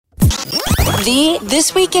The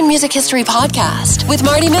This Week in Music History podcast with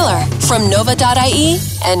Marty Miller from Nova.ie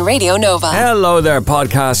and Radio Nova. Hello there,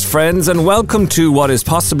 podcast friends, and welcome to what is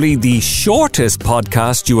possibly the shortest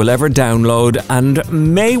podcast you will ever download and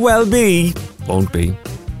may well be, won't be,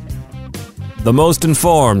 the most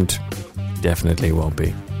informed. Definitely won't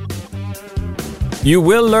be. You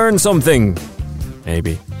will learn something.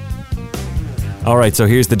 Maybe. Alright, so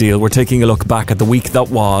here's the deal. We're taking a look back at the week that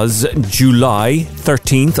was July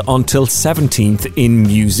 13th until 17th in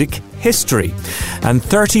music history. And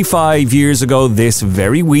 35 years ago this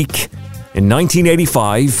very week, in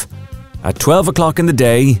 1985, at 12 o'clock in the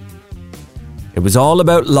day, it was all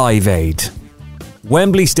about Live Aid.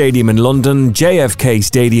 Wembley Stadium in London, JFK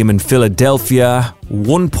Stadium in Philadelphia,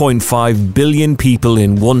 1.5 billion people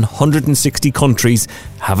in 160 countries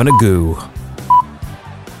having a go.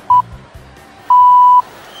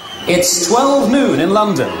 It's 12 noon in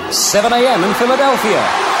London, 7 a.m. in Philadelphia,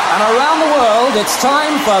 and around the world it's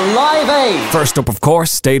time for Live Aid. First up, of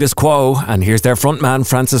course, Status Quo, and here's their frontman,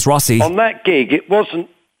 Francis Rossi. On that gig, it wasn't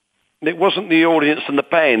the audience and the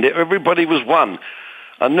band. Everybody was one.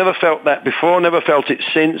 I've never felt that before, never felt it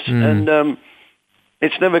since, and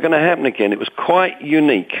it's never going to happen again. It was quite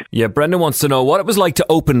unique. Yeah, Brendan wants to know what it was like to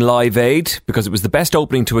open Live Aid, because it was the best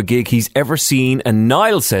opening to a gig he's ever seen, and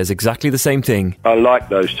Niall says exactly the same thing. I like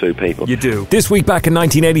those two people. You do. This week back in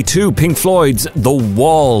 1982, Pink Floyd's The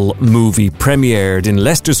Wall movie premiered in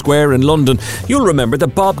Leicester Square in London. You'll remember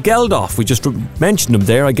that Bob Geldof, we just mentioned him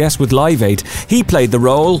there, I guess, with Live Aid. He played the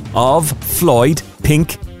role of Floyd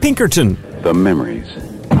Pinkerton. The memories.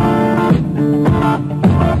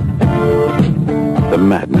 The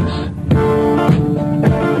madness.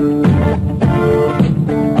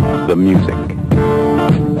 The music.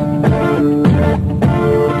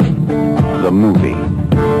 The movie.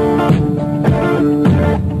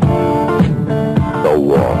 The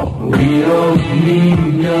Wall. We don't need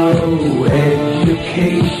no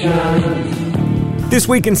education. This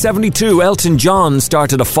week in 72, Elton John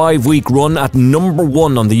started a 5-week run at number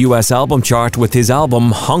 1 on the US album chart with his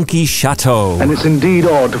album Honky Chateau. And it's indeed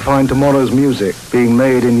odd to find tomorrow's music being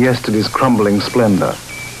made in yesterday's crumbling splendour.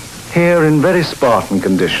 Here, in very Spartan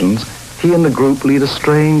conditions, he and the group lead a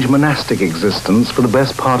strange monastic existence for the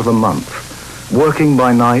best part of a month, working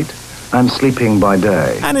by night and sleeping by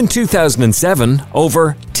day. And in 2007,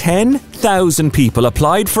 over 10,000 people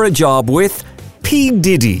applied for a job with P.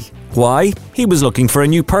 Diddy. Why? He was looking for a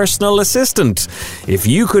new personal assistant. If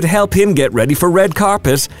you could help him get ready for red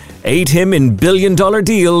carpet, aid him in billion-dollar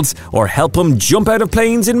deals, or help him jump out of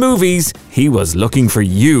planes in movies, he was looking for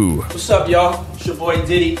you. What's up, y'all? It's your boy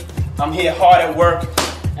Diddy. I'm here hard at work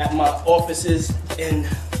at my offices in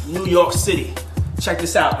New York City. Check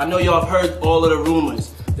this out. I know y'all have heard all of the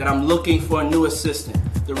rumors that I'm looking for a new assistant.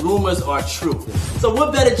 The rumors are true. So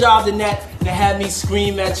what better job than that to have me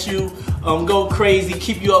scream at you, go crazy,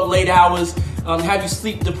 keep you up late hours, have you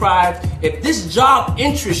sleep deprived. If this job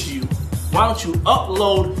interests you, why don't you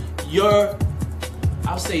upload your,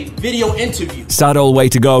 I'll say, video interview. Sad old way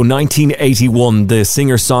to go. 1981, the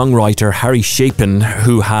singer-songwriter Harry Chapin,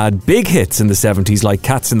 who had big hits in the 70s like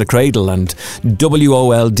Cats in the Cradle and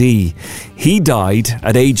WOLD, he died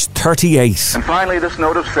at age 38. And finally, this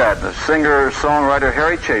note of sadness. Singer-songwriter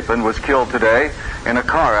Harry Chapin was killed today in a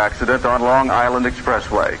car accident on Long Island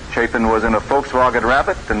Expressway. Chapin was in a Volkswagen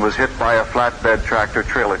Rabbit and was hit by a flatbed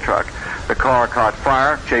tractor-trailer truck. The car caught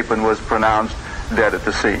fire. Chapin was pronounced dead at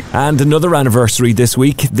the scene. And another anniversary this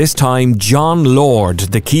week, this time Jon Lord,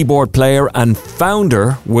 the keyboard player and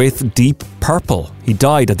founder with Deep Purple. He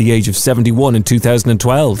died at the age of 71 in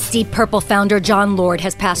 2012. Deep Purple founder Jon Lord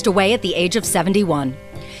has passed away at the age of 71.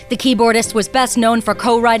 The keyboardist was best known for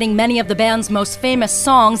co-writing many of the band's most famous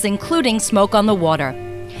songs, including Smoke on the Water.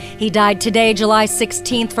 He died today, July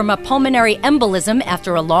 16th, from a pulmonary embolism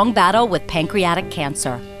after a long battle with pancreatic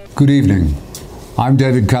cancer. Good evening. I'm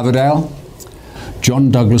David Coverdale.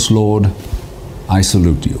 John Douglas Lord, I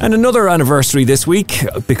salute you. And another anniversary this week,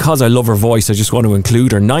 because I love her voice, I just want to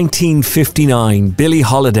include her. 1959, Billie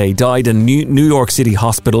Holiday died in New York City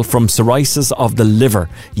Hospital from cirrhosis of the liver.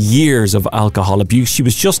 Years of alcohol abuse. She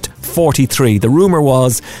was just 43. The rumour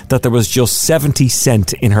was that there was just 70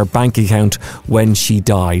 cents in her bank account when she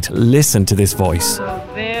died. Listen to this voice. The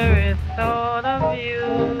very thought of you,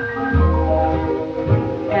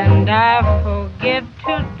 and I forget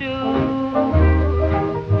to do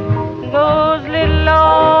those little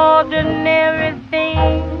ordinary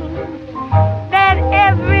things that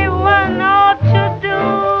everyone ought to do.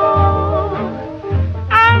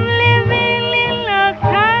 I'm living in a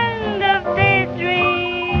kind of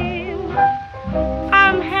daydream.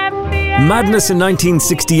 Madness in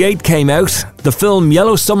 1968 came out. The film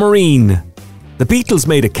Yellow Submarine The Beatles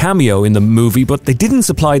made a cameo in the movie, but they didn't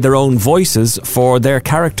supply their own voices for their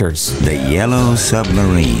characters. The Yellow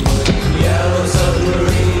Submarine.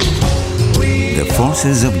 The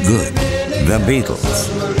forces of good. The Beatles.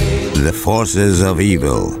 The forces of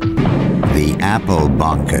evil. The Apple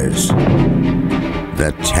Bonkers.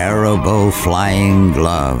 The terrible flying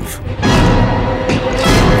glove.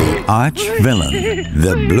 The arch villain.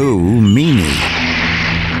 The blue meanie.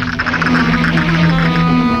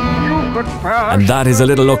 And that is a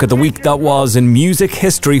little look at the week that was in music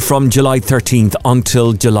history from July 13th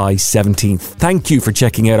until July 17th. Thank you for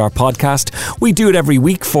checking out our podcast. We do it every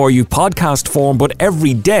week for you, podcast form, but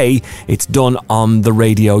every day it's done on the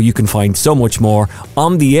radio. You can find so much more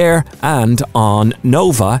on the air and on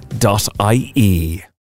nova.ie.